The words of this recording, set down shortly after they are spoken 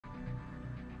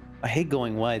I hate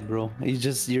going wide, bro.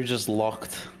 You're just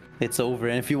locked. It's over.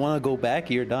 And if you want to go back,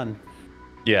 you're done.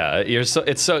 Yeah,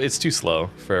 it's too slow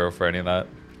for any of that.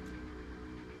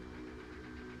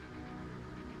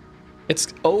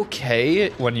 It's okay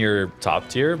when you're top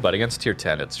tier, but against tier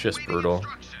 10, it's just brutal.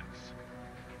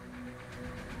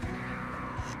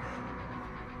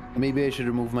 Maybe I should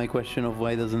remove my question of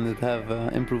why doesn't it have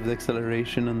improved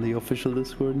acceleration on the official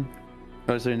Discord?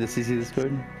 Or sorry, in the CC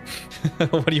Discord?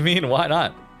 What do you mean? Why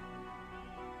not?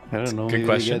 I don't know. Good Maybe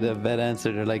question. they get a bad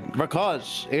answer. They're like,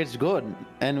 because it's good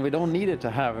and we don't need it to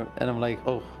have it. And I'm like,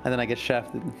 oh, and then I get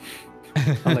shafted.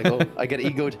 I'm like, oh, I get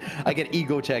ego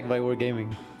checked by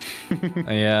Wargaming.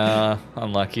 Yeah,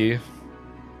 unlucky.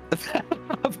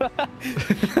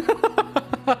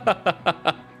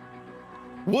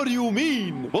 What do you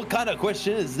mean? What kind of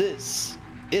question is this?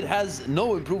 It has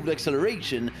no improved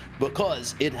acceleration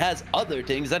because it has other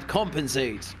things that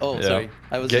compensate. Oh, Yeah. sorry.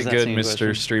 I was Get just good, asking a Mr.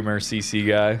 question. Streamer CC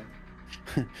guy.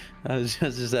 I was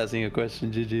just asking a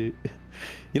question, GG.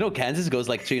 You know, Kansas goes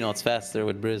like 3 knots faster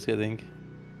with Brisk, I think.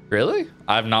 Really?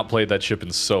 I've not played that ship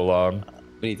in so long.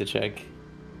 We need to check.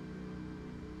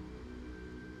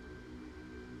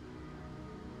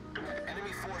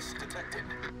 Enemy force detected.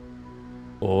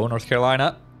 Oh, North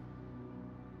Carolina.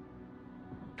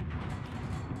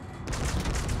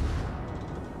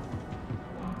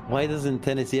 Why doesn't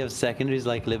Tennessee have secondaries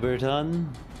like Liberton?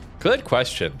 Good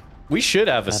question. We should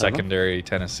have a I don't know. secondary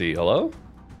Tennessee. Hello?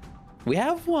 We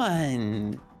have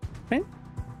one. Right?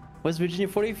 West Virginia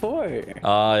 44.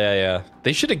 Yeah.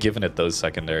 They should have given it those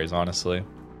secondaries, honestly.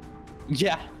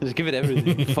 Yeah, just give it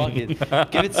everything. Fuck it.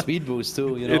 Give it speed boost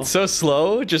too, you know? It's so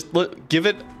slow. Just look, give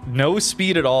it no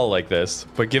speed at all like this,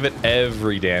 but give it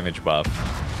every damage buff.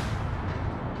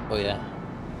 Oh yeah.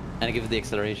 And give it the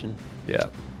acceleration. Yeah.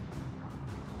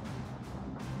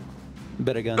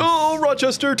 Better guns. Oh,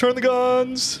 Rochester, turn the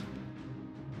guns.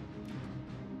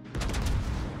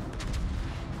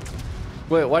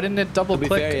 Wait, why didn't it double To be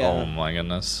click? fair, yeah. Oh my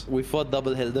goodness. We fought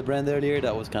double Hildebrand earlier.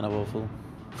 That was kind of awful.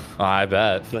 I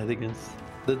bet. Fight against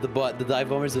the dive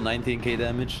bombers do 19k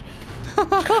damage.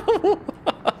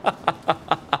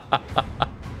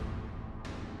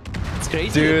 It's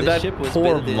crazy. Dude, this that ship was poor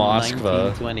built in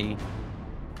Moskva. 1920.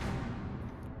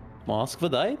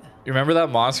 Moskva died? You remember that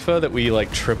Moskva that we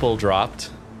like triple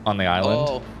dropped on the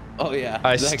island? Oh yeah.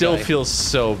 I that still guy. feel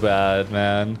so bad,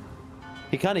 man.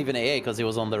 He can't even AA because he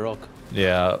was on the rock.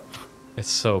 Yeah, it's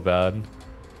so bad.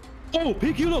 Oh,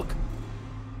 PQ, look!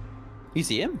 You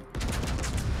see him?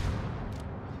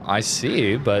 I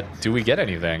see, but do we get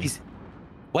anything?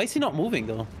 Why is he not moving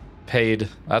though? Paid.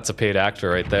 That's a paid actor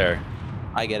right there.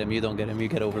 I get him. You don't get him. You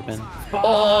get overpin. Oh,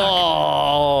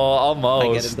 almost.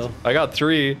 I get it, though. I got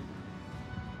 3.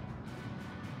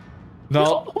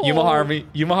 No, No.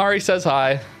 Yumahari says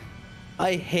hi.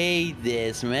 I hate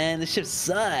this, man. This ship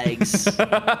sucks.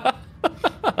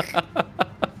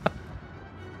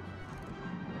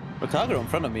 Rokagro in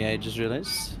front of me, I just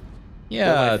realized.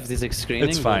 Yeah, 56 screening,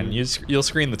 it's fine. but- You'll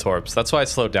screen the torps. That's why I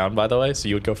slowed down, by the way, so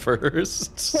you would go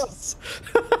first.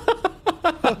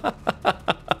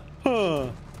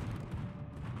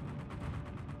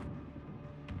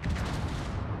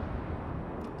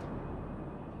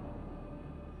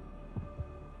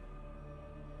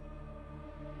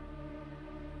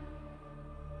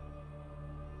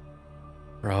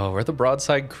 Bro, we're the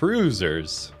broadside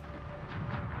cruisers.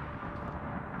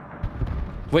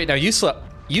 Wait, now you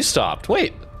slept. You stopped.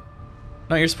 Wait.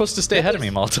 No, you're supposed to stay ahead of me,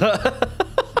 Malta.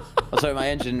 Oh, sorry, my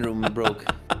engine room broke.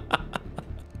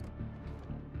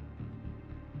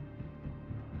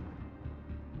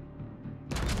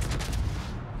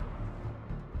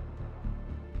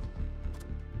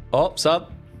 Oh,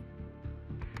 sup?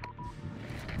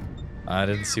 I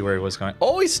didn't see where he was going.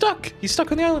 Oh, he's stuck. He's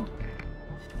stuck on the island.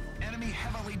 Enemy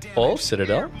heavily damaged. Oh,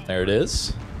 Citadel. There it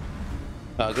is.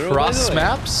 Kagero, Cross by the way.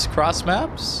 maps. Cross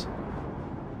maps.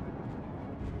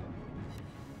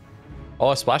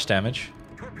 Oh, splash damage.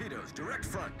 Torpedoes direct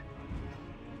front.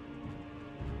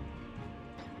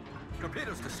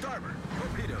 Torpedoes to starboard.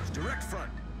 Torpedoes direct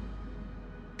front.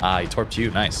 Ah, he torped you.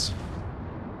 Nice.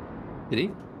 Did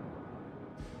he?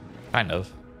 Kind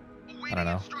of. I don't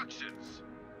know.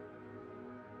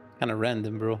 Kind of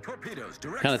random, bro. Torpedoes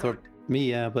direct Kind of front. thought me,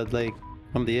 yeah, but like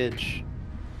from the edge.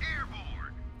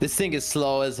 This thing is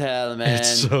slow as hell, man.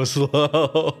 It's so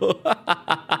slow.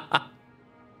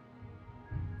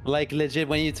 Like legit,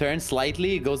 when you turn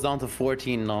slightly, it goes down to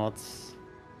 14 knots.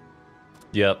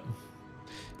 Yep.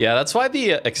 Yeah, that's why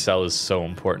the Excel is so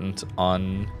important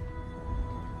on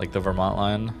like the Vermont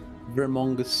line.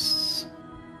 Vermongus.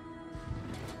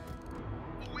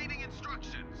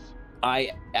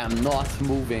 I am not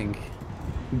moving.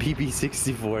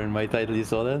 BB64 in my title. You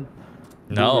saw that?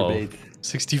 No. Boomer bait.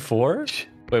 64?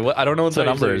 Wait, what? I don't know what the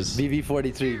number is.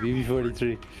 BB43.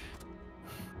 BB43.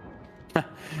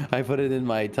 I put it in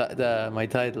my my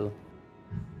title.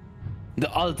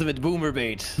 The ultimate boomer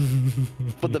bait.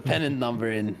 Put the pennant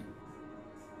number in.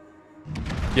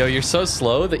 Yo, you're so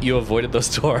slow that you avoided those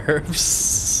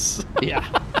dwarves. Yeah.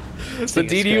 So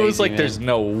DD was like, there's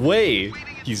no way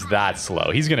he's that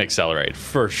slow. He's gonna accelerate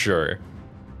for sure.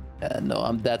 No,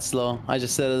 I'm that slow. I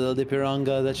just said the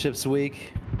Piranga, that ship's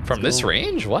weak. From this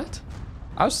range? What?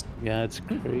 Yeah, it's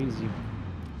crazy.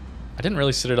 I didn't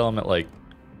really sit at him at like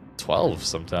 12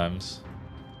 sometimes.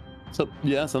 So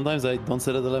yeah, sometimes I don't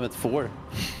set at the limit 4.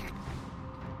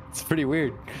 It's pretty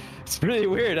weird. It's pretty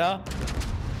weird, huh?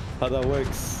 How that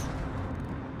works.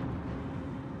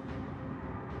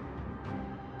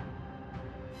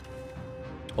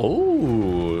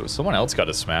 Oh, someone else got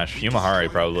a smash. Yumahari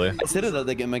probably. I set it at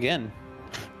the game again.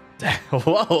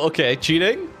 Whoa, okay,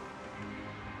 cheating?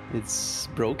 It's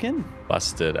broken?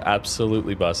 Busted,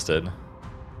 absolutely busted.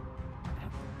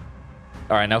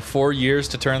 All right, now 4 years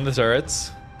to turn the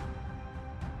turrets.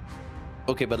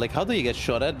 Okay, but like, how do you get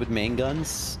shot at with main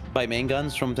guns? By main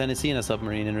guns from Tennessee in a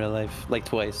submarine in real life? Like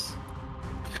twice.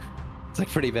 It's like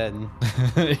pretty bad.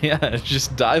 Yeah,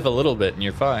 just dive a little bit and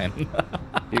you're fine.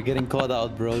 You're getting caught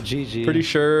out, bro. GG. Pretty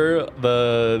sure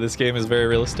this game is very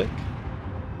realistic.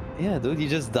 Yeah, dude, you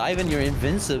just dive and you're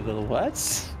invincible.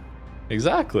 What?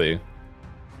 Exactly.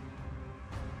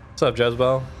 What's up,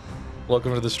 Jezebel?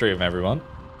 Welcome to the stream, everyone.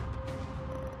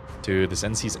 Dude, this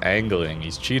NC's angling.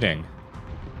 He's cheating.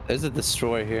 There's a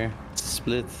destroyer here. It's a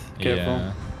split. Careful.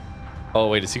 Yeah. Oh,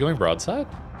 wait, is he going broadside?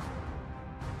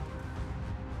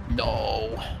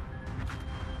 No.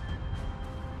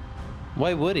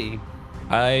 Why would he?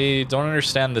 I don't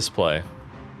understand this play.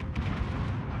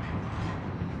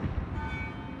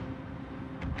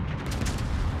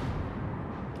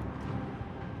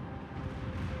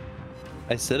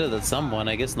 I said it at someone.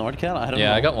 I guess NordCal? I don't know.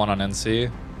 Yeah, I got one on NC.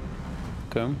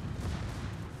 Okay.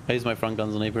 I use my front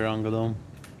guns on Ipiranga though.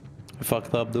 I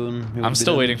fucked up, dude. I'm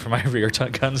still waiting for my rear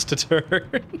guns to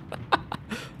turn.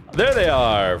 There they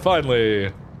are,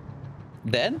 finally.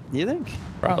 Dead, you think?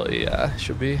 Probably, yeah,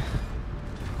 should be.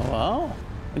 Oh, wow.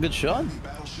 A good shot.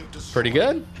 Pretty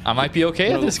good. I might be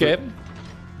okay at this game.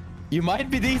 You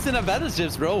might be decent at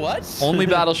battleships, bro. What? Only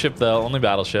battleship, though. Only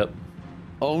battleship.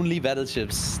 Only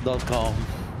battleships.com.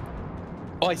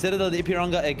 Oh, I said it on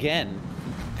Ipiranga again.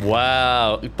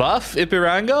 Wow. Buff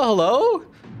Ipiranga, hello?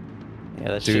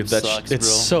 Yeah, that Dude, ship sucks, it's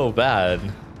bro. so bad.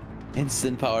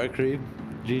 Instant power creep.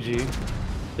 GG.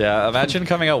 Yeah, imagine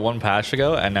coming out one patch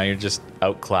ago and now you're just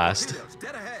outclassed. Torpedoes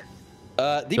dead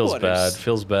ahead. Deep Feels waters. bad.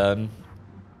 Feels bad.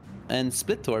 And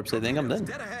split torps, I think I'm done.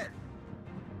 Dead ahead.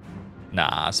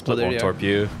 Nah, Split there won't you are. torp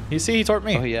you. You see, he torped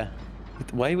me. Oh, yeah.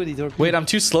 Why would he torp? Wait, I'm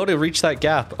too slow to reach that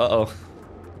gap. Uh-oh.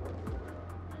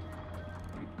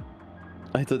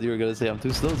 I thought you were gonna say I'm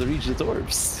too slow to reach the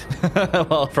torps.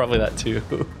 Well, probably that too.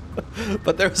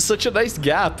 But there was such a nice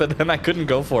gap, and then I couldn't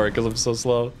go for it because I'm so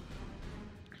slow.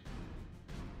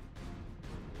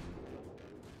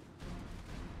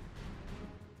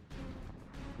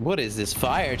 What is this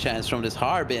fire chance from this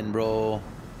Harbin, bro?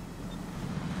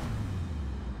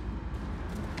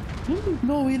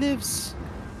 No, he lives.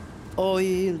 Oh,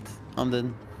 he healed. I'm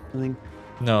dead, I think.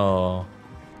 No.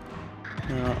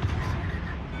 No.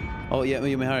 Oh, yeah,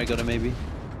 Yumihara got it, maybe.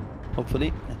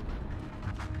 Hopefully.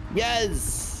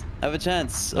 Yes! I have a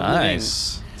chance. Of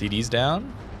Nice. DD's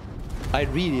down. living. I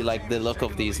really like the look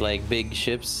of these, like, big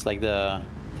ships, like the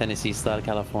Tennessee-style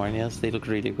Californias. They look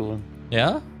really cool.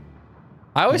 Yeah?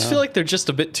 I always Yeah. feel like they're just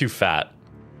a bit too fat.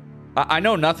 I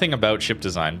know nothing about ship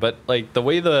design, but like the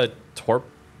way the torp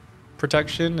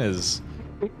protection is...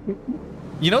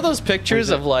 You know those pictures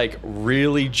of like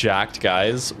really jacked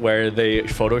guys where they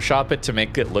Photoshop it to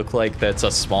make it look like that's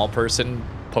a small person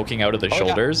poking out of the Oh, yeah.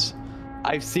 shoulders?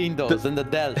 I've seen those in the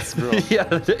delts, bro.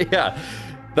 Yeah, yeah.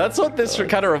 That's what this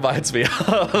kind of reminds me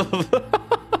of.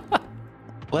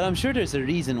 Well, I'm sure there's a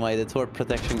reason why the torp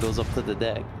protection goes up to the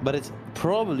deck, but it's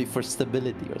probably for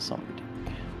stability or something.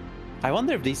 I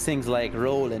wonder if these things like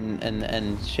roll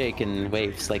and shake in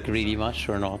waves like really much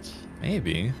or not.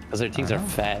 Maybe. Because their things are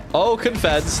fat. Oh,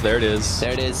 Confeds. There it is.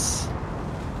 There it is.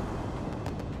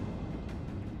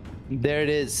 There it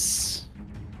is.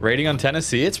 Rating on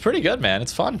Tennessee. It's pretty good, man.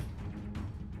 It's fun.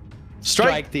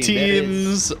 Strike Strike team, there it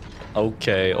teams.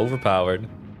 Okay, overpowered.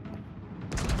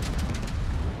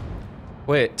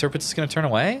 Wait, Tirpitz is going to turn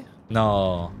away?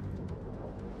 No.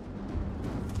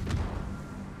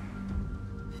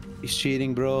 He's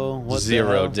cheating, bro. What the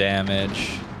Zero hell?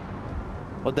 damage.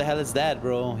 What the hell is that,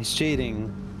 bro? He's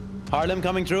cheating. Harlem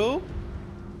coming through.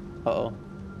 Uh-oh.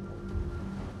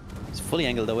 It's fully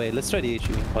angled away. Let's try the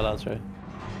HE. Well, I'll try.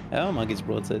 Oh, Monkey's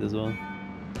broadside as well.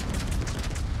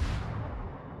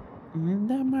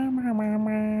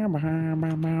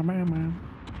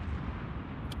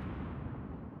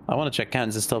 I want to check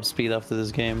Kansas top speed after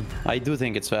this game. I do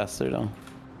think it's faster though.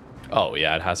 Oh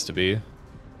yeah, it has to be.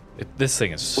 This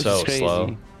thing is Which so is crazy.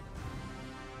 slow.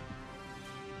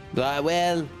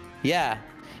 Well, yeah.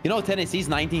 You know Tennessee's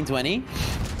 1920?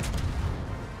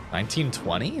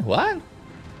 1920? What?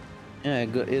 Yeah,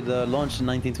 it launched in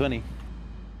 1920. Isn't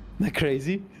that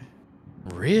crazy?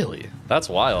 Really? That's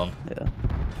wild. Yeah.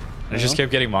 And it just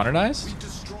kept getting modernized? We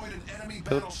destroyed an enemy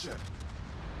battleship.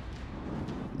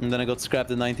 And then I got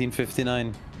scrapped in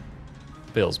 1959.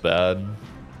 Feels bad.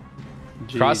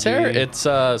 GG. Crosshair?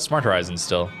 It's Smart Horizon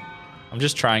still. I'm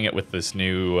just trying it with this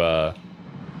new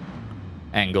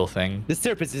angle thing. This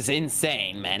Tirpitz is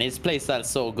insane, man. His playstyle's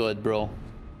so good, bro.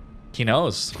 He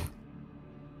knows.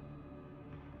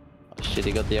 Oh, shit,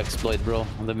 he got the exploit, bro.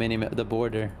 On the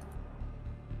border.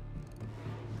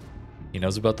 He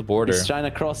knows about the border. He's trying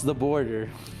to cross the border.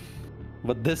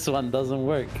 But this one doesn't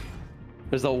work.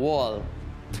 There's a wall.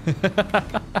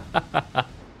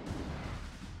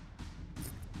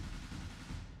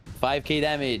 5k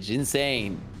damage,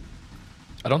 insane.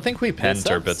 I don't think we penned This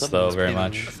sucks. Tirpitz though Something's very pinning.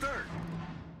 much. Astern.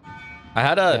 I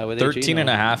had Yeah, a with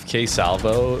 13.5k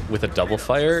salvo with a double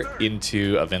fire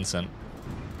into a Vincent.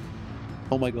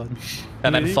 Oh my god.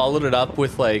 And then Really? followed it up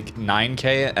with like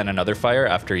 9k and another fire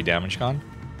after he damage gone.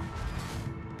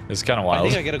 It's kind of I wild.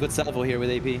 think I get a good salvo here with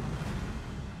AP.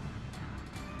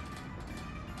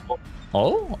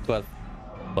 Oh, 12.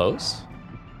 close.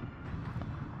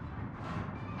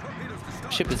 Torpedoes to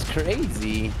starboard. Ship is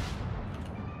crazy.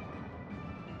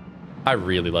 I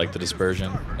really like the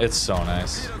dispersion. It's so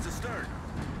nice. Torpedoes astern.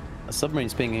 A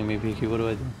submarine's pinging me, PQ. What do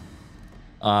I do?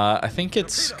 I think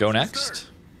it's go next.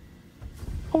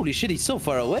 Holy shit, he's so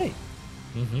far away.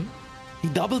 Mm-hmm. He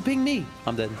double pinged me.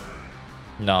 I'm dead.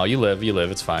 No, you live,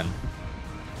 it's fine.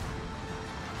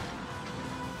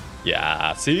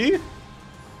 Yeah, see?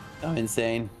 I'm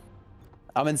insane.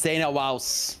 I'm insane at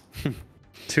WoWs.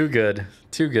 Too good,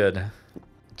 too good.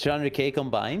 200k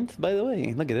combined, by the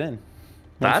way. Look at that.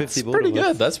 That's 150 both pretty of us.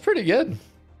 good, that's pretty good.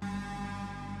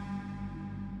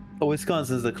 Oh,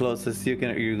 Wisconsin's the closest you're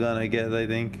gonna get, I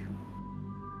think.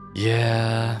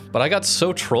 Yeah, but I got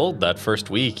so trolled that first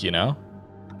week, you know?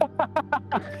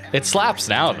 It slaps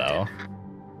now, though.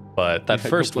 But that I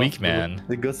first got week, buffed, bro. man.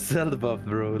 They got stealth buff,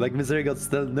 bro. Like Missouri got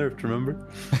stealth nerfed, remember?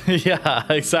 Yeah,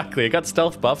 exactly. It got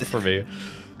stealth buffed for me.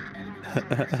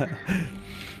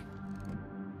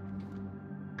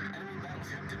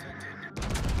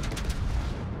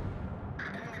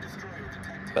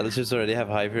 Battleships already have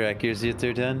hyper accuracy at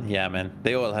tier 10? Yeah, man.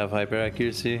 They all have hyper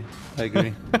accuracy. I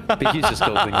agree. PQ's just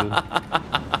coping,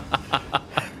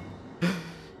 dude.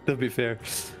 To be fair.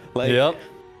 Like, Yep.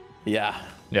 yeah.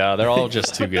 Yeah, they're all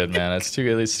just too good, man. It's too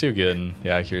good. It's too good in the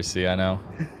accuracy, I know.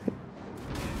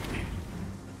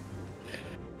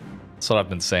 That's what I've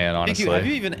been saying, honestly. PQ, have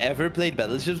you even ever played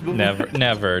Battleships before? Never,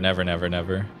 never, never, never,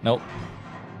 never. Nope.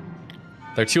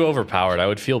 They're too overpowered. I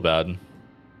would feel bad.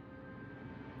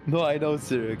 No, I know,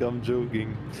 Cyril. I'm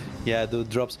joking. Yeah,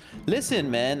 dude, drops. Listen,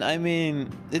 man. I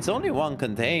mean, it's only one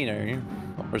container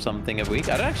or something a week.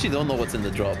 I actually don't know what's in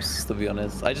the drops, to be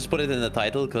honest. I just put it in the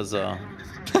title because, you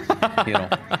know.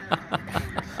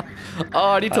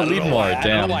 Oh, I need to lead more. I don't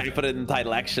Damn. know why I put it in the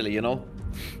title, actually, you know.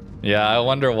 Yeah, I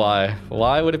wonder why.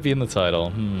 Why would it be in the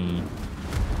title?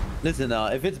 Listen,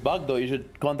 if it's bugged though, you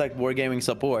should contact Wargaming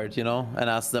support, you know, and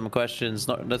ask them questions.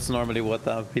 That's normally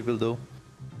what people do.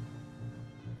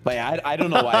 But yeah, I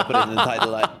don't know why I put it in the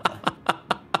title.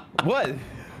 What?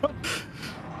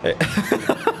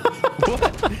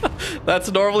 What? That's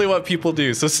normally what people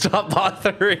do, so stop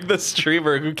bothering the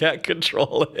streamer who can't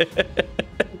control it.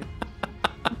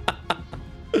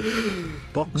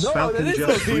 Box No, Falcon that is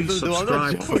just what people do. I'm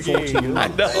not resubscribed for joking. 14 I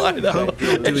months. know, I know. Hope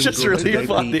you're doing It's just good really today,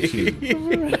 funny.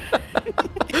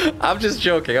 BQ. I'm just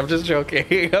joking. I'm just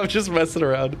joking. I'm just messing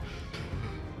around.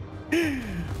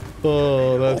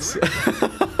 Oh, that's...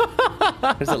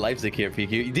 There's a Leipzig here,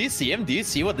 PQ. Do you see him? Do you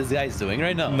see what this guy is doing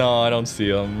right now? No, I don't see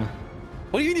him.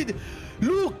 What do you need?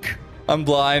 Look! I'm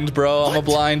blind, bro. I'm a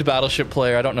blind battleship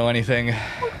player. I don't know anything.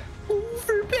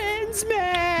 Overpens,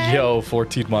 man! Yo,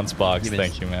 14 months box. You missed.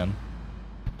 Thank you, man.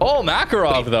 Oh,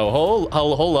 Makarov, though.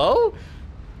 Hello? Yo,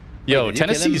 Wait, did you kill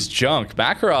Tennessee's him? junk.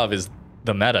 Makarov is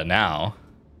the meta now.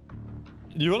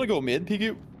 You want to go mid,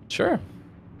 PQ? Sure.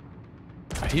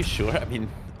 Are you sure?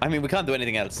 I mean, we can't do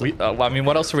anything else. I mean,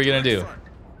 what else are we gonna do?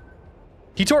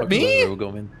 He torped me? We'll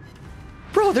go mid.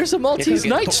 Bro, there's a Maltese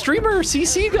Night streamer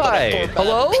CC guy.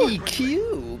 Hello?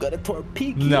 PQ. Got a torp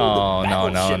PQ. No, the no,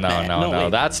 no, battleship, no, man. no, no.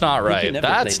 wait. That's not You right. never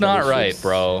That's played not right, battleships.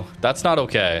 bro. That's not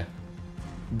okay.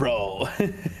 Bro.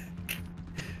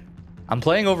 I'm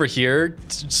playing over here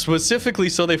specifically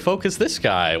so they focus this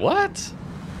guy. What?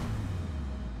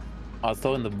 I was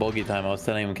told in the bogey time, I was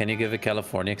telling him, can you give a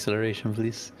California acceleration,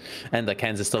 please? And the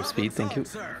Kansas top speed, thank you.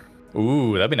 Sir.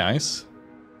 Ooh, that'd be nice.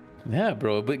 Yeah,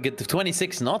 bro, but get to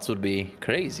 26 knots would be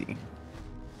crazy.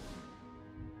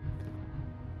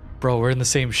 Bro, we're in the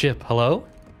same ship. Hello?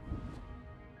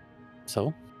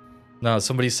 So? No,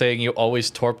 somebody's saying you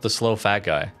always torp the slow fat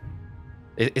guy.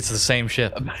 It's the same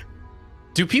ship.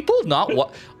 Do people not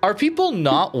are people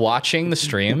not watching the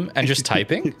stream and just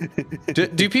typing?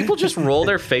 Do people just roll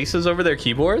their faces over their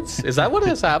keyboards? Is that what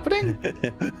is happening?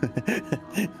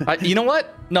 You know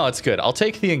what? No, it's good. I'll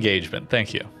take the engagement.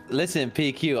 Thank you. Listen,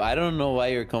 PQ, I don't know why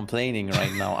you're complaining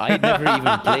right now. I never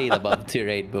even played above tier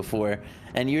 8 before.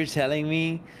 And you're telling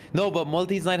me... No, but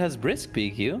Maltese Knight has Brisk,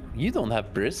 PQ. You don't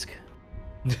have Brisk.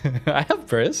 I have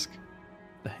Brisk.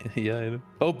 Yeah, I know.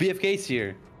 Oh, BFK's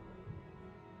here.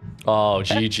 Oh,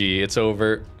 GG. It's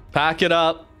over. Pack it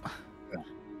up.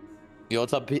 Yo,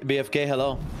 what's up, BFK?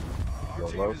 Hello. Our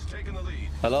team is taking the lead.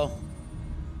 Hello.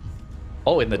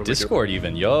 Oh, in the What do we do? Discord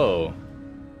even. Yo.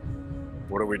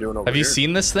 What are we doing over Have here? you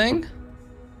seen this thing?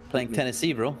 Playing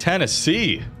Tennessee, bro.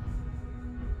 Tennessee.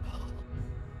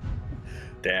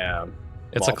 Damn.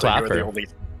 It's a Malta, clapper.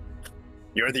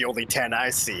 You're the only 10 I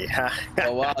see.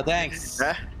 Oh, wow, thanks.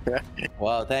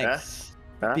 Wow, thanks.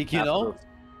 PQ, no?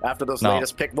 After those No.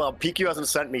 latest pic, well, PQ hasn't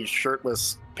sent me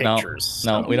shirtless No, pictures.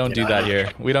 no, so, we don't you do know. that here.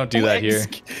 We don't do that here.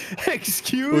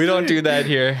 Excuse We don't me? do that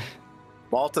here.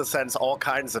 Malta sends all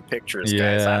kinds of pictures,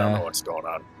 guys. I don't Yeah. know what's going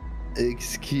on.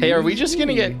 Excuse Hey, are we just gonna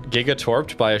me. get Giga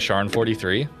torped by a Sharn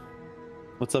 43?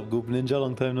 What's up, Goop Ninja?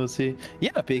 Long time no see.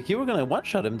 Yeah, PQ, we're gonna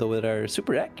one-shot him, though, with our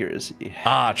super accuracy.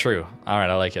 Ah, true. All right,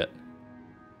 I like it.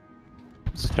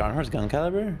 Starhorse gun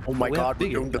caliber? Oh my We have god, we're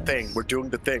bigger doing the guns. thing. We're doing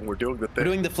the thing. We're doing the We're thing.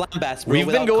 doing the flambast, bro. We've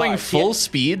been without going cards. full Yeah.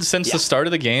 speed since Yeah. the start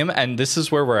of the game, and this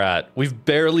is where we're at. We've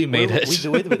barely made it. We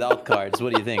do it without cards.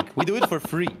 What do you think? We do it for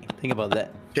free. Think about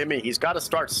that. Timmy, he's got to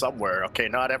start somewhere, okay?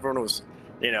 Not everyone was,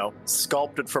 you know,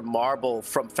 sculpted from marble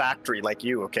from factory like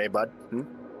you, okay, bud? Hmm?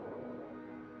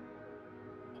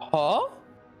 Huh?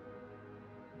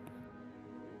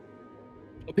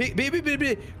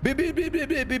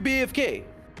 BFK.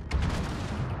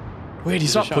 Wait,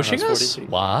 he's There's a not Sharn pushing has us? 43.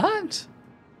 What?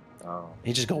 Oh.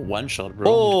 He just got one shot, bro.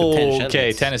 Oh, He put 10 shell okay.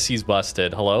 hits. Tennessee's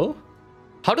busted. Hello?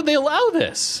 How did they allow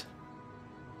this?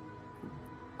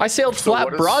 I sailed So flat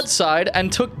what is- broadside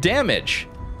and took damage.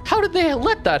 How did they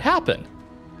let that happen?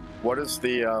 What is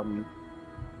the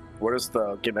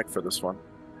gimmick for this one?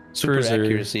 Super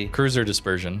accuracy. Cruiser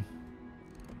dispersion.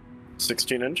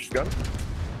 16-inch gun?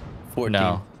 14.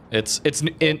 No, it's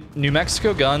in New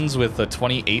Mexico guns with a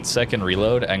 28-second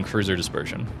reload and cruiser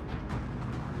dispersion.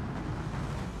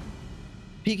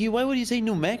 Piggy, why would you say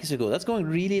New Mexico? That's going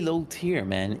really low tier,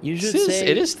 man. You should say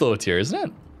It is low tier, isn't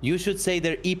it? You should say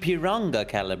they're Ipiranga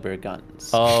caliber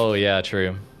guns. Oh yeah,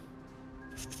 true.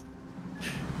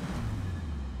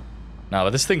 No, but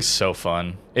this thing's so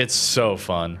fun. It's so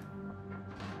fun.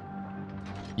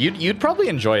 You'd probably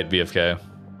enjoy it, BFK.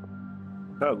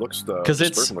 No, it looks the Because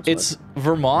dispersion looks it's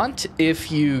Vermont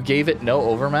if you gave it no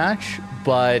overmatch,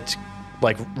 but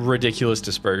like ridiculous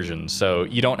dispersion. So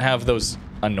you don't have those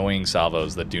annoying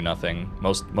salvos that do nothing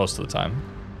most of the time.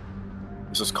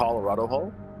 nice. Is this Colorado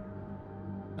Hull?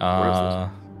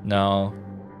 No.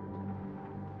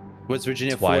 West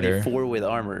Virginia It's wider. 44 with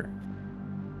armor.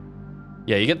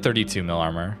 Yeah, you get 32 mil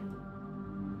armor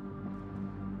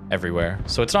everywhere.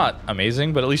 So it's not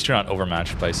amazing, but at least you're not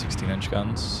overmatched by 16-inch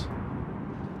guns.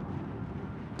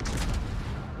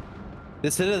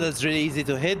 This hitter that's really easy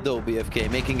to hit though, BFK,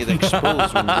 making it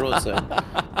exposed when Rosa.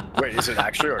 Wait, is it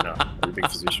actually or not? Are you being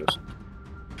facetious?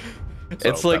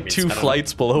 It's So like that means 2 I don't know.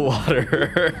 flights below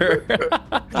water.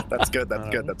 That's good. That's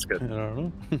good. That's I good. don't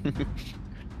know.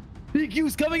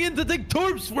 PQ's coming in to take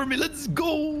torps for me. Let's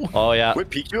go. Oh yeah. Wait,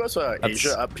 PQ has a That's-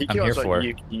 Asia. I'm PQ here has for.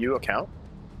 a EU account.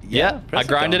 Yeah, I press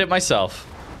grinded account. it myself.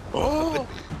 Oh,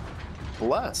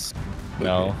 bless.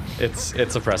 No, it's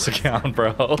a press account,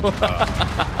 bro.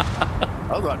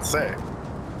 I was about to say.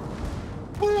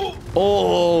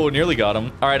 Oh, nearly got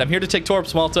him. All right, I'm here to take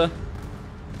torps, Malta.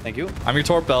 Thank you. I'm your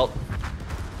torp belt.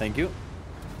 Thank you.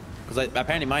 Because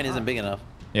apparently mine isn't big enough.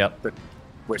 Yep.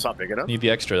 Wait, it's not big enough. Need the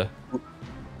extra.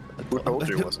 Who told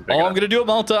you it wasn't big Oh, I'm enough? gonna do it,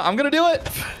 Malta. I'm gonna do it.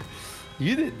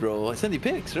 You did, bro. I sent you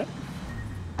pics, right?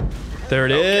 There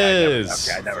it Okay, is.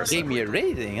 I never Gave said. me a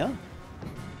rating, huh?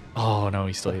 Oh no,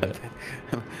 he still hit it.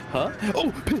 Huh?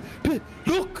 Oh,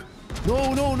 look!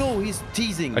 No, no, no, he's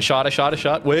teasing. A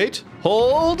shot. Wait,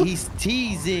 hold, He's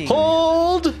teasing.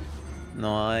 hold.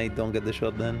 No, I don't get the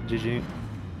shot then. GG.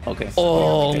 Okay.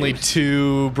 Oh, only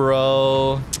 2,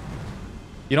 bro.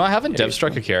 You know, I haven't dev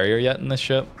struck a Carrier's carrier yet in this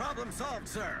ship. Problem solved,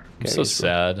 sir. I'm so Carrier's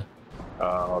sad.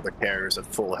 Oh, the carrier's at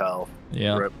full health.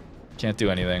 Yeah, Rip. can't do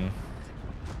anything.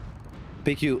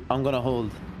 PQ, I'm gonna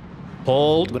hold.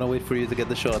 Hold, I'm gonna wait for you to get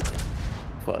the shot.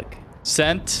 Fuck.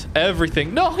 sent,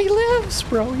 everything. No, he lives,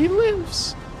 bro. He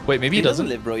lives. Wait, maybe he doesn't.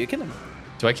 live, bro. You kill him.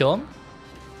 Do I kill him?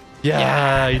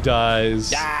 Yeah, he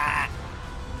dies. Ah!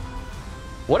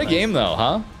 What a game, though,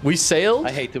 huh? We sailed.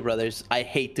 I hate Two Brothers. I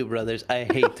hate Two Brothers. I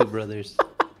hate Two Brothers.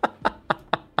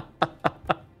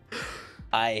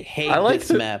 I hate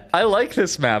this map. I like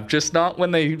this map, just not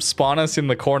when they spawn us in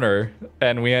the corner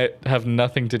and we have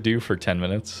nothing to do for 10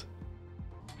 minutes.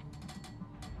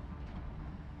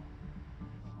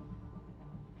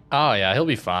 Oh yeah, he'll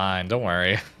be fine. Don't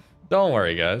worry. Don't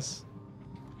worry, guys.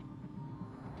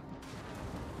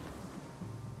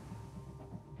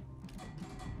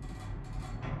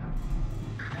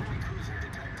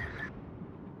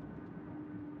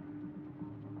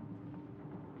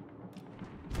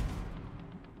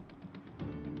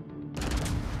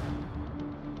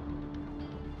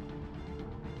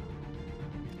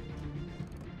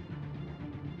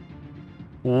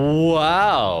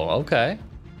 Wow. Okay.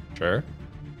 Sure.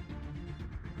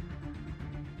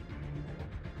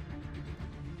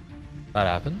 That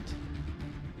happened.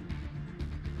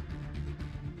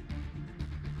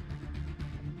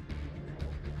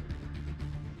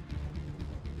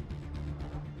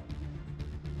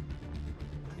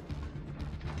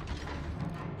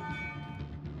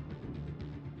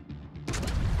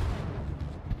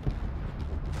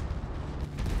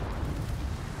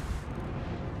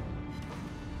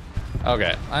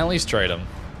 Okay, I at least trade him.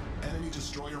 Enemy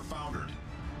destroyer foundered.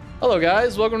 Hello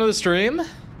guys, welcome to the stream.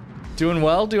 Doing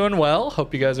well, doing well.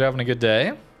 Hope you guys are having a good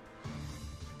day.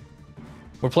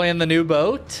 We're playing the new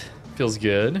boat. Feels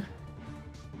good.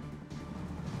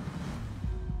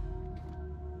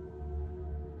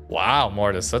 Wow,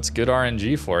 Mortis, that's good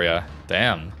RNG for you.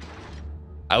 Damn.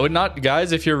 I would not,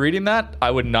 guys, if you're reading that, I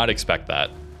would not expect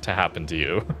that to happen to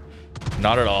you.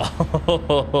 Not at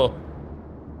all.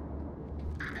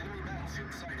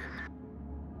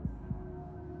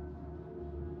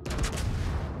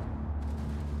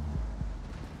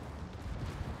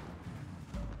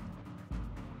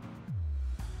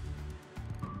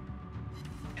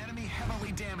 Enemy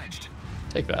heavily damaged.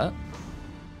 Take that.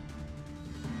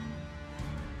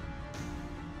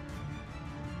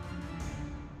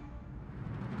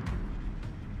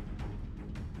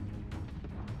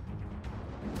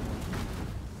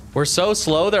 We're so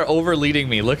slow, they're overleading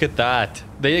me. Look at that.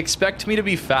 They expect me to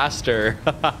be faster.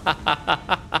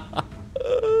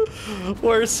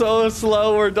 We're so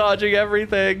slow, we're dodging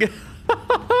everything.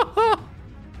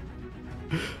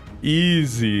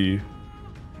 Easy.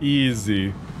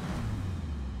 Easy.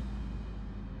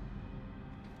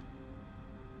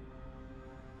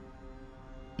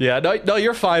 Yeah, no,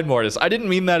 you're fine, Mortis. I didn't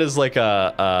mean that as like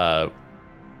to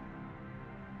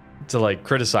like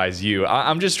criticize you.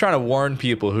 I'm just trying to warn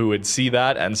people who would see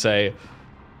that and say,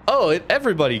 "Oh,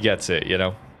 everybody gets it," you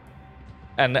know.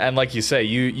 And like you say,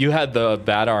 you had the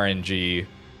bad RNG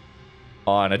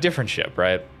on a different ship,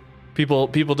 right?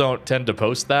 People don't tend to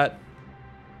post that,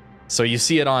 so you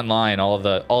see it online. All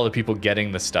the people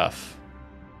getting the stuff,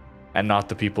 and not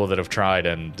the people that have tried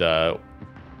and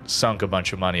sunk a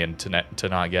bunch of money and to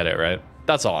not get it, right?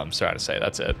 That's all I'm trying to say.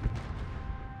 That's it.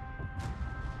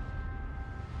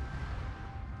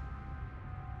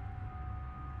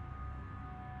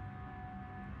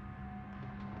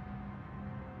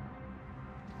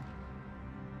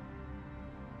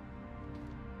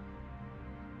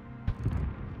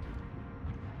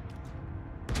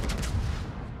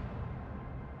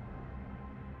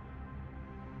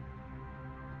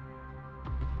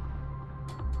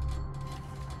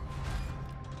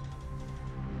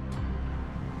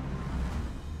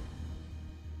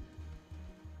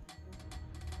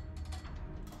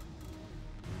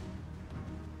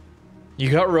 You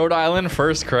got Rhode Island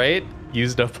first crate?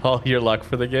 Used up all your luck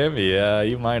for the game? Yeah,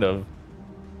 you might have.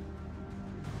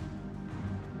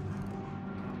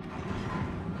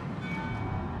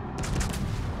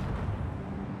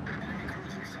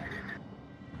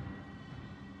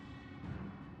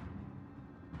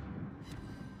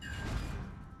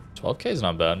 $12K is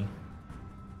not bad.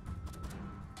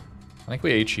 I think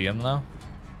we HE him though.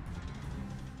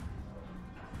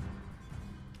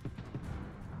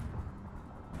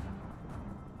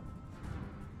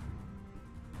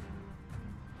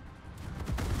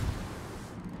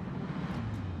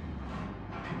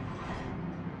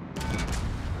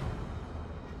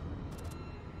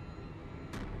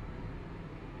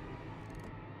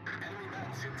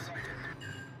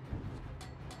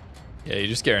 Yeah, you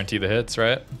just guarantee the hits,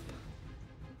 right?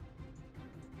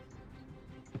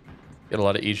 Get a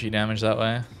lot of EG damage that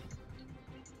way.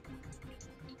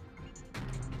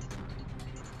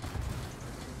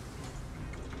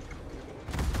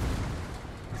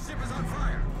 Ship is on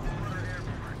fire.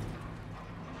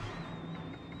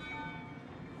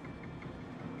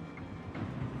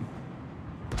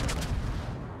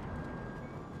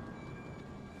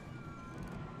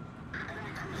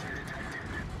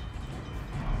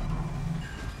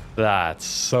 That's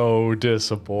so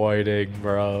disappointing,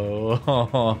 bro.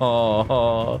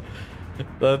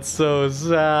 That's so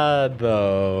sad,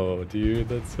 though, dude.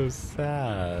 That's so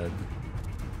sad.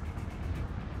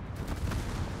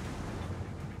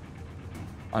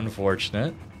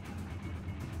 Unfortunate.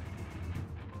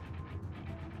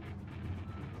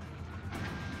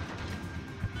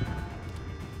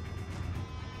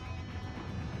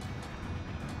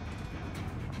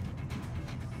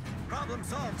 Problem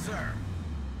solved, sir.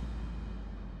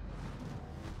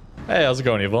 Hey, how's it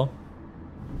going, Evil?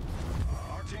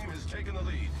 Our team has taken the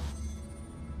lead.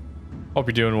 Hope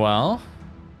you're doing well.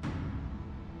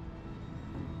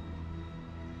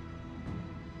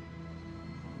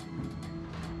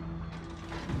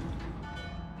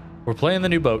 We're playing the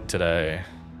new boat today.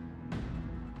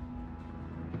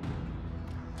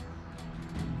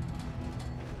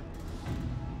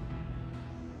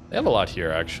 They have a lot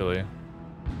here, actually.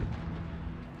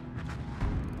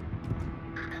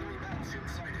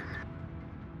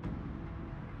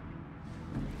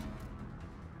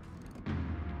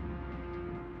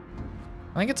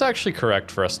 I think it's actually correct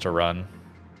for us to run.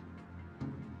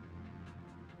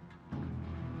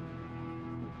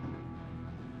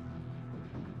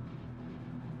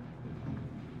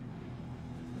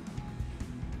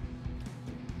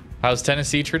 How's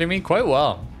Tennessee treating me? Quite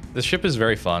well. This ship is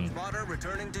very fun. Spotter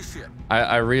returning to ship.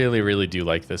 I really, really do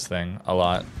like this thing a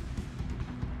lot.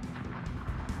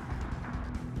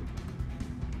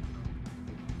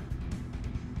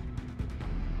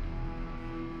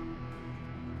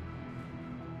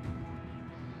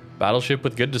 Battleship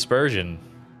with good dispersion.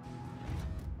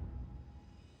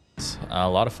 It's a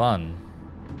lot of fun.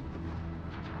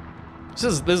 This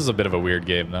is a bit of a weird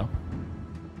game, though.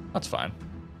 That's fine.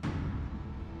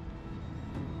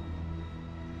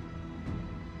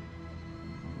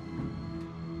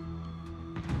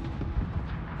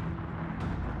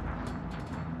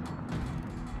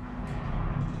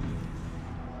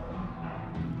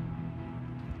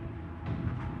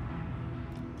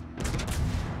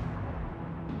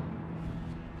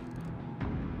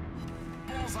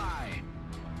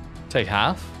 Take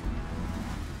half.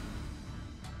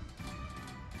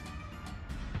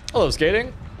 Hello,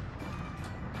 skating.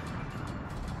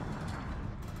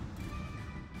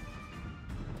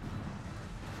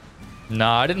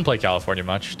 Nah, I didn't play California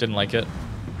much. Didn't like it.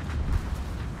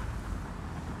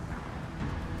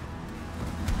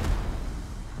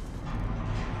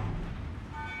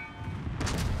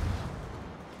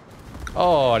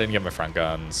 Oh, I didn't get my front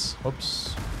guns.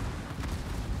 Oops.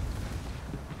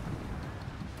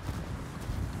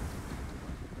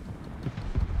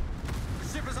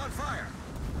 Ship is on fire.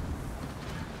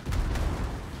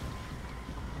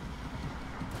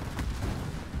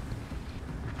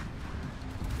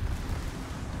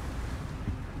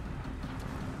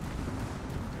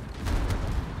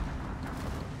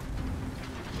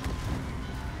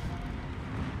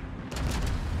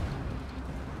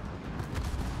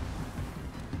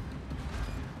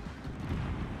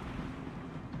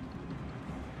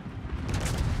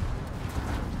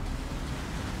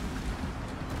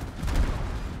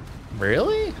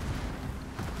 Really?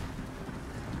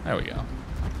 There we go.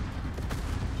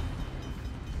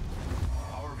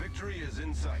 Our victory is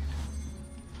in sight.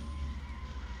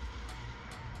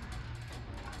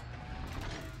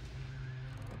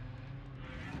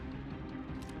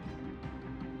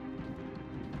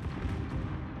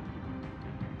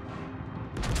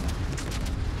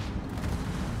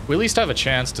 We at least have a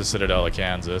chance to Citadel of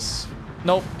Kansas.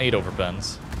 Nope, 8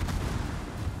 overpens.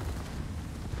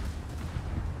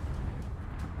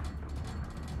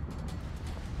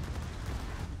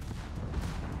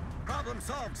 Problem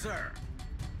solved, sir.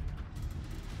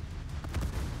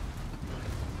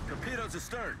 Torpedoes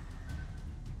astern.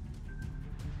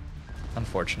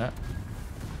 Unfortunate.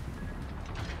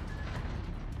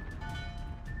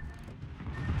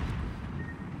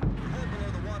 Hull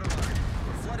below the waterline.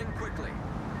 We're flooding quickly.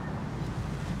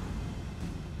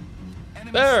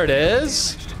 There it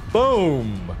is.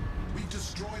 Boom. We've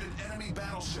destroyed an enemy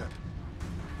battleship.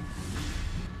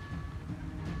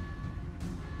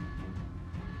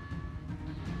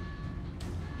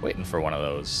 Waiting for one of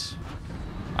those.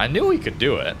 I knew we could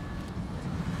do it.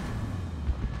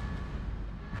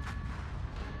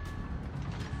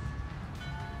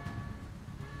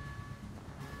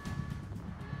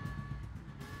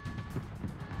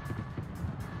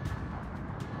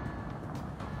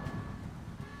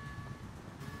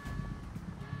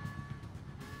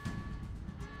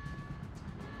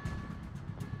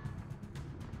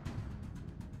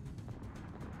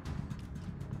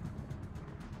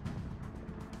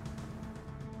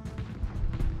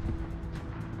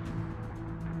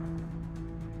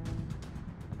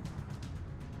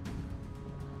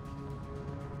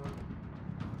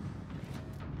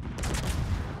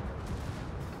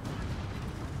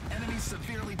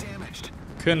 Severely damaged.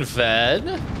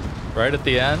 Confed. Right at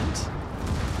the end.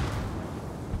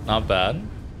 Not bad.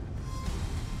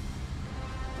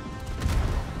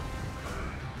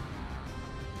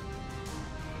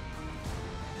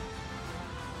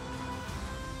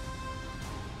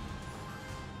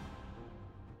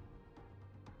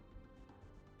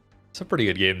 It's a pretty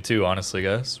good game too, honestly,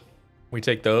 guys. We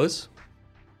take those.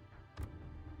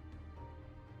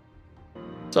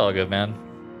 It's all good, man.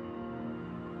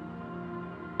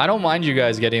 I don't mind you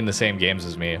guys getting the same games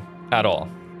as me at all.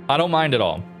 I don't mind at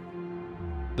all.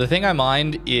 The thing I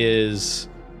mind is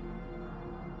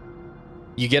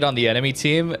you get on the enemy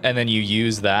team and then you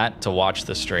use that to watch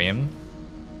the stream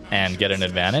and get an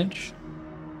advantage.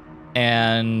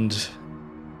 And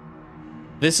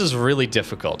this is really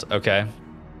difficult, okay?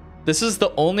 This is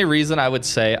the only reason I would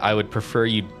say I would prefer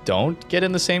you don't get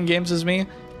in the same games as me.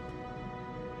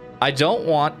 I don't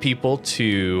want people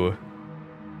to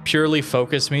purely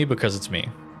focus me because it's me.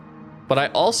 But I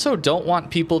also don't want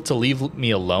people to leave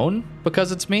me alone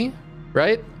because it's me,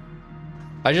 right?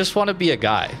 I just want to be a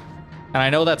guy. And I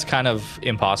know that's kind of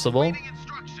impossible.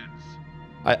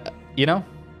 You know,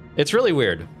 it's really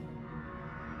weird.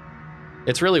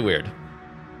 It's really weird.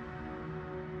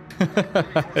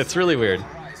 It's really weird.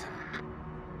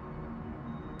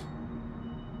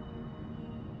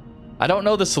 I don't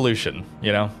know the solution,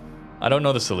 you know? I don't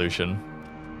know the solution.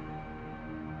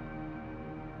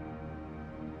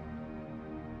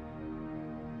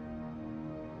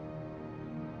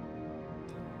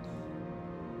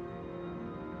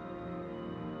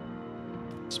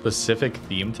 Specific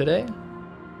theme today?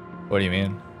 What do you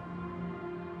mean?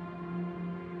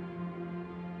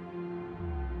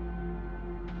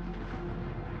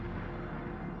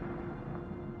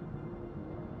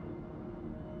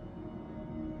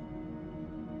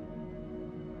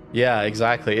 Yeah,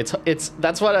 exactly.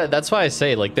 That's why I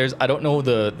say, like, I don't know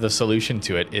the solution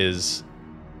to it is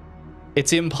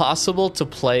it's impossible to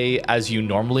play as you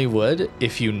normally would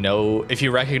if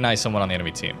you recognize someone on the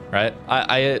enemy team, right?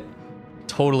 I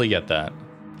totally get that.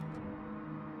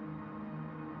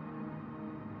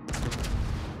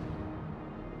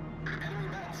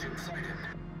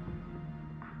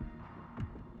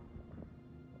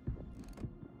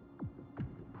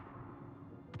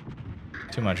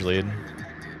 Too much lead.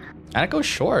 And it goes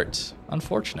short.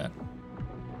 Unfortunate.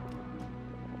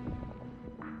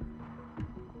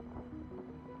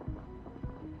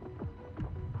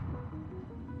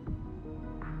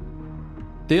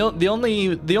 The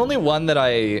only one that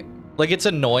I like, it's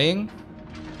annoying.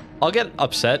 I'll get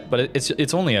upset, but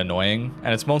it's only annoying,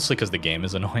 and it's mostly because the game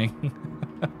is annoying.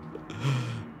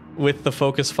 With the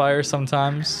focus fire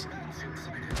sometimes.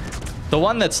 The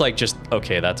one that's like just,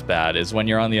 okay, that's bad, is when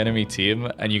you're on the enemy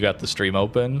team and you got the stream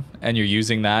open and you're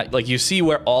using that. Like, you see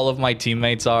where all of my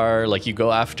teammates are. Like, you go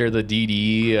after the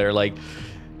DD or, like,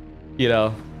 you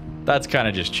know, that's kind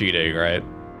of just cheating, right?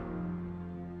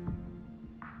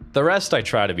 The rest I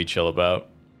try to be chill about.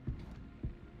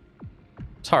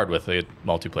 It's hard with a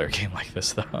multiplayer game like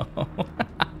this, though.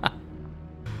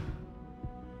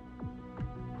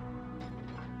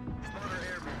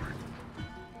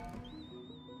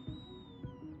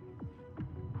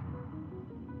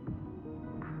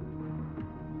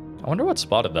 I wonder what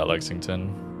spotted that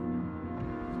Lexington.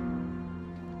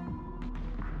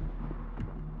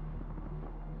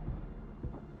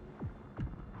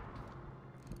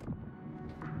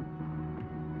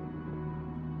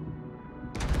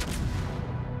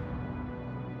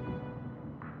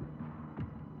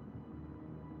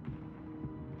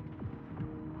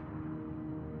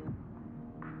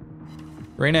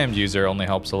 Renamed user only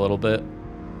helps a little bit.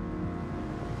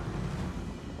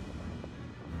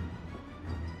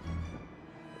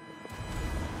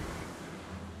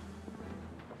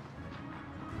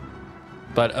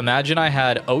 But imagine I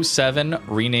had 07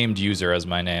 renamed user as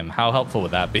my name. How helpful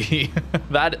would that be?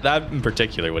 that in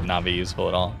particular would not be useful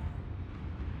at all.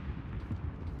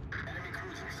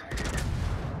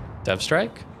 Dev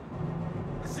strike?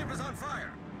 The ship is on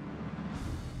fire.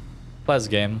 Ples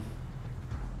game.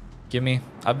 Gimme.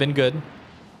 I've been good.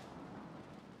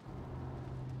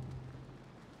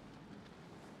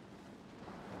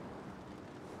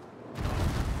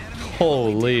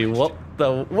 Holy, what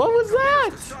was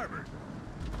that? Starboard.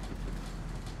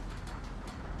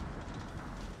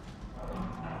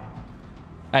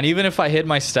 And even if I hid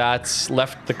my stats,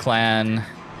 left the clan,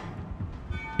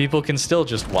 people can still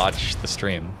just watch the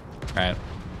stream, right?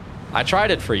 I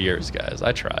tried it for years, guys.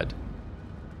 I tried.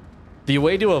 The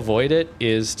way to avoid it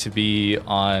is to be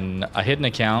on a hidden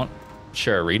account,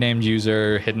 sure, renamed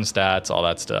user, hidden stats, all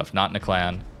that stuff, not in a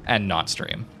clan, and not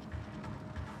stream.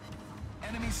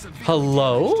 Enemy severely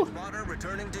Hello? damaged spotter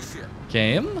returning to ship.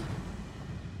 Game?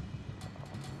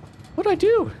 What do I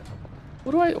do?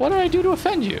 What did I do to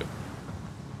offend you?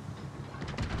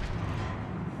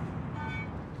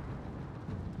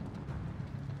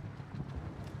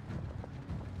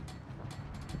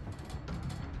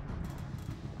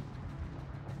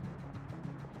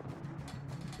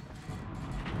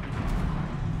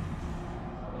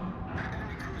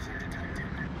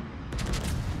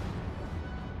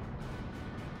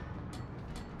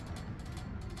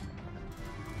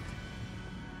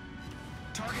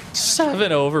 Target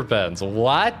 7 overpens.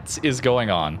 What is going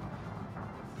on?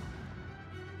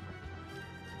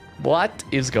 What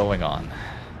is going on?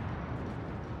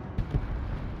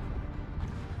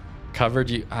 Covered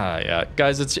you. Yeah,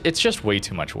 guys, it's just way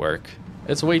too much work.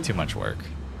 It's way too much work.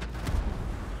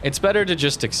 It's better to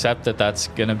just accept that that's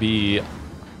gonna be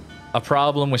a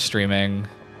problem with streaming,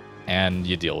 and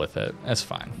you deal with it. That's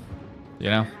fine. You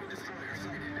know.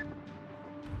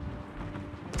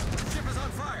 ship is on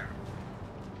fire.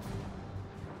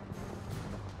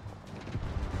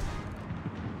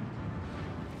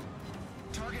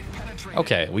 Target penetrated.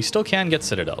 Okay, we still can get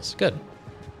citadels. Good.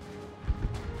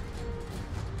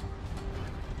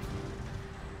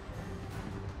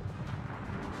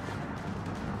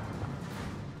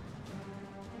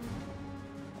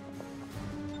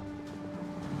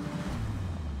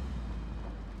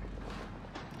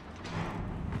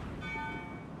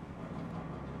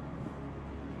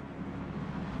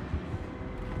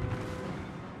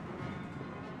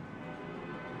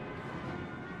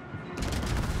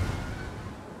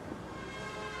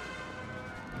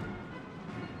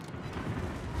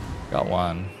 Got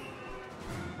one.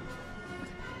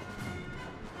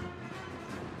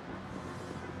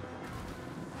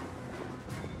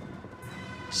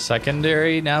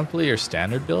 Secondary Napoli or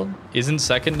standard build? Isn't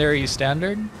secondary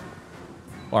standard?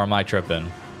 Or am I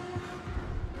tripping?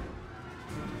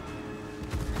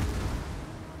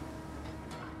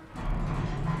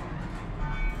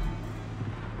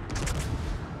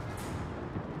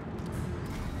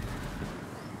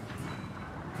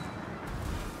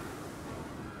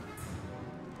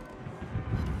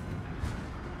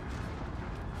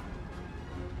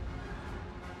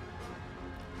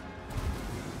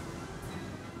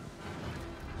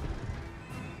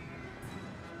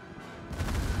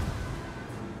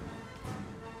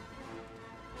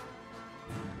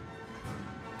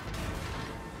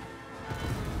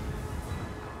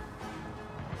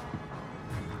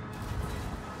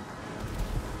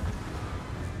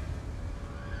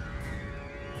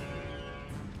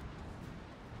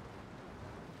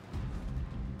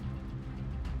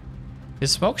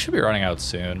 His smoke should be running out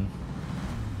soon.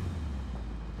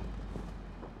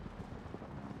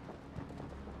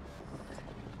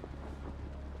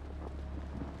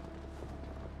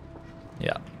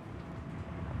 Yeah.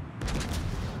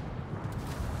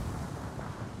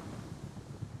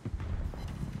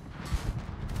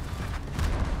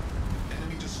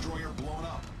 Enemy destroyer blown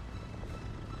up.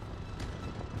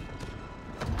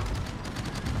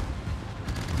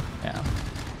 Yeah.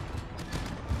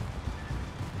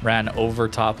 Ran over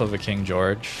top of a King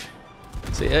George.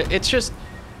 See, it's just...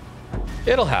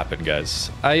 It'll happen, guys.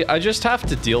 I just have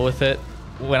to deal with it.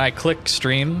 When I click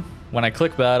stream, when I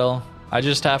click battle, I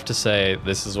just have to say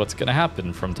this is what's going to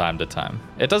happen from time to time.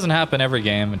 It doesn't happen every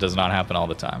game. It does not happen all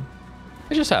the time.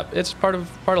 It just happens. It's part of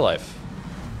life.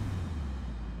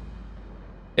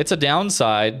 It's a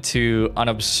downside to an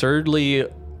absurdly,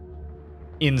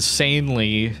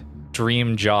 insanely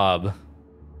dream job.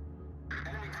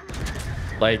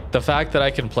 Like, the fact that I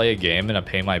can play a game and I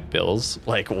pay my bills,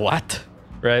 like, what?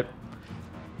 Right?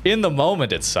 In the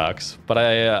moment, it sucks, but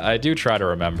I do try to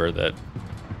remember that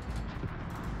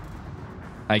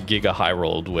I giga high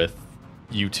rolled with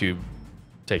YouTube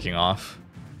taking off.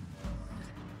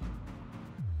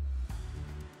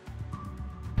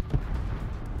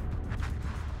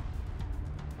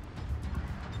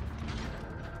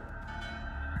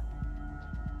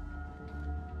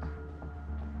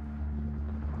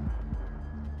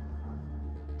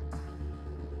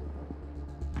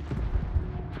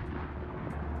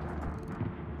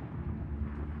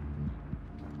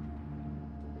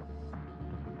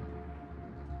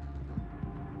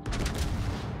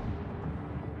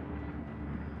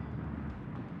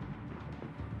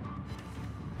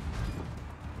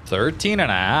 $13.5.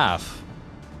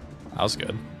 That was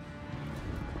good.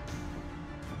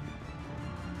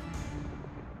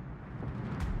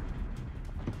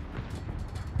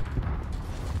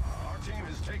 Our team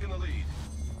has taken the lead.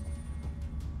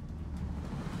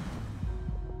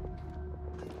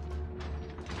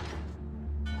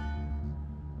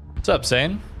 What's up,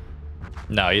 Zane?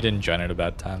 No, you didn't join at a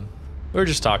bad time. We were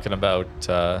just talking about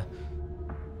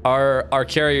our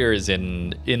carrier is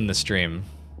in the stream,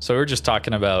 so we were just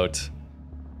talking about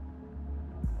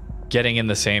getting in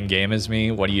the same game as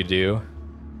me. What do you do?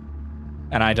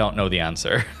 And I don't know the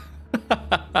answer.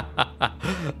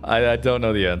 I don't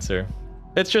know the answer.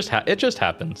 It just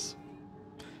happens.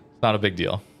 It's not a big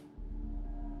deal.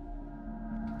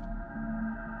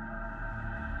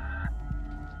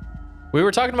 We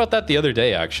were talking about that the other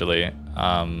day, actually.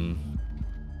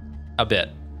 A bit.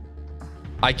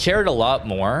 I cared a lot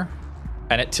more,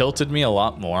 and it tilted me a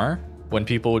lot more when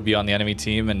people would be on the enemy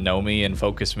team and know me and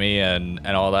focus me and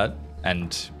all that.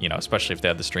 And, you know, especially if they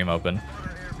had the stream open.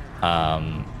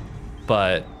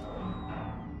 But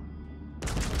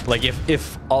like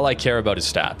if all I care about is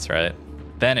stats, right?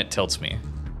 Then it tilts me,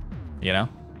 you know?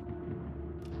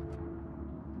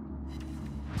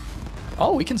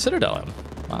 Oh, we can Citadel him.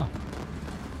 Wow.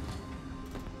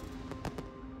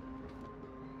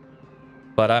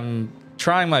 But I'm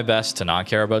trying my best to not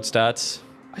care about stats.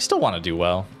 I still want to do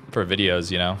well for videos,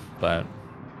 you know, but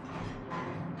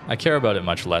I care about it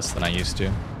much less than I used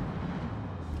to.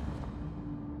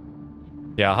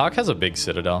 Yeah, Hawk has a big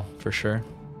Citadel, for sure.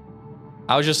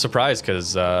 I was just surprised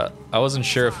because I wasn't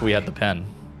sure if we had the pen.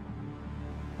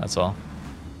 That's all.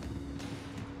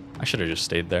 I should have just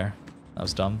stayed there. That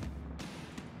was dumb.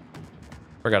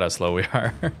 Forgot how slow we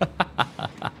are.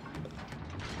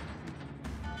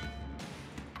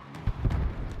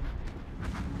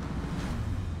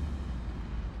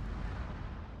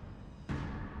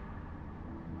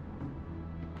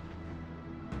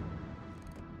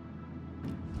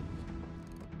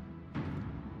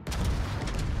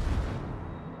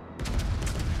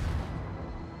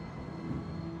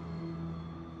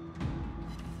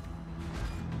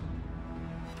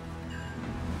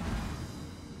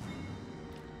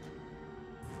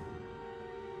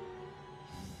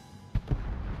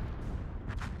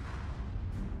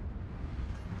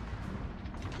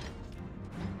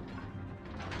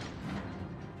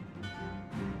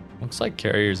 Looks like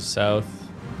carriers south.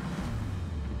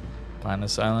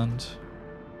 Linus Island.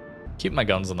 Keep my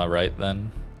guns on the right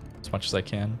then, as much as I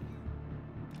can.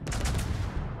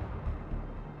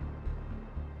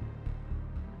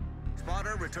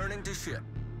 Spotter returning to ship.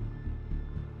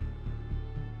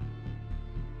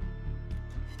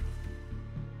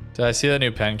 Did I see the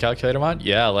new pen calculator mod?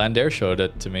 Yeah, Landair showed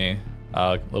it to me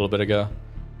a little bit ago.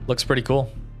 Looks pretty cool.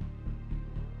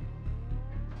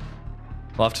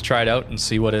 We'll have to try it out and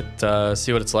see what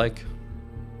it's like.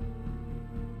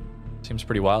 Seems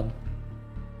pretty wild.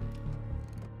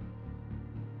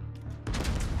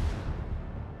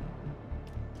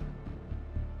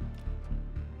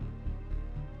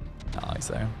 Oh, he's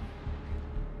there.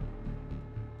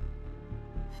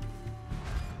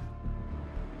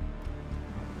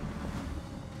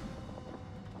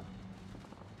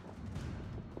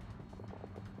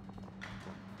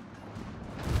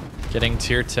 Getting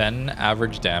tier 10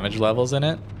 average damage levels in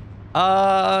it?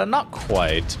 Not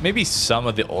quite. Maybe some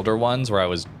of the older ones where I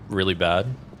was really bad.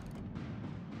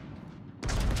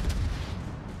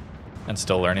 And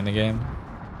still learning the game.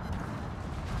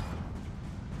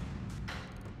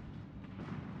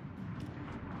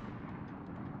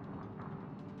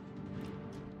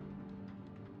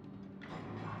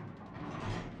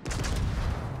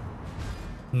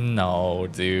 No,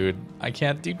 dude. I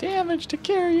can't do damage to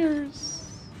carriers.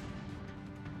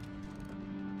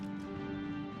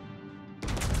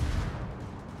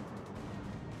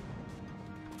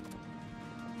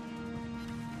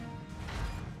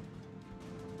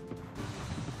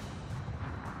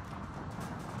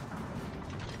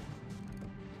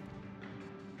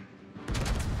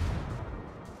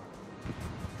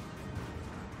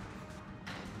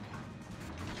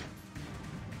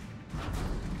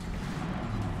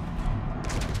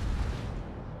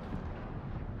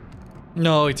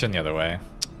 No, he turned the other way.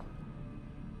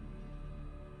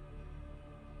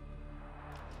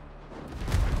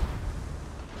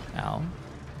 Ow.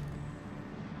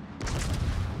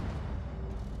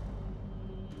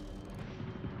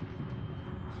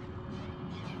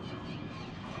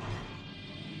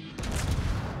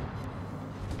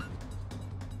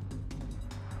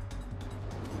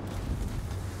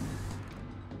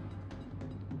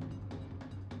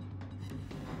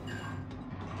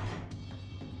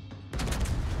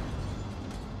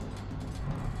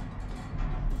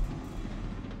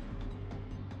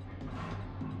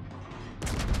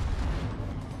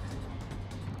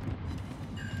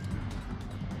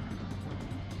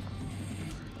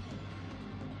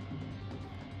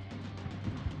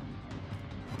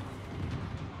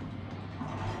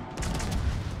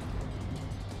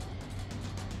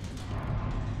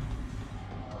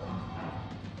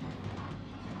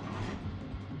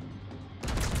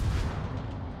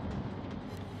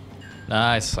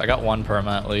 Nice. I got 1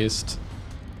 perma at least.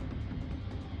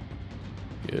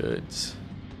 Good.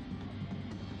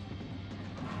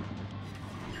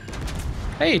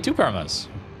 Hey, 2 permas.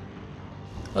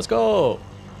 Let's go.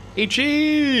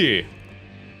 HE!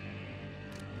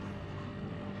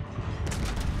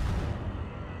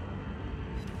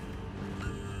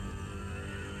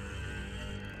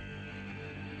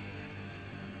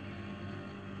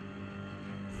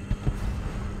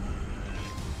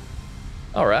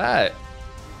 All right.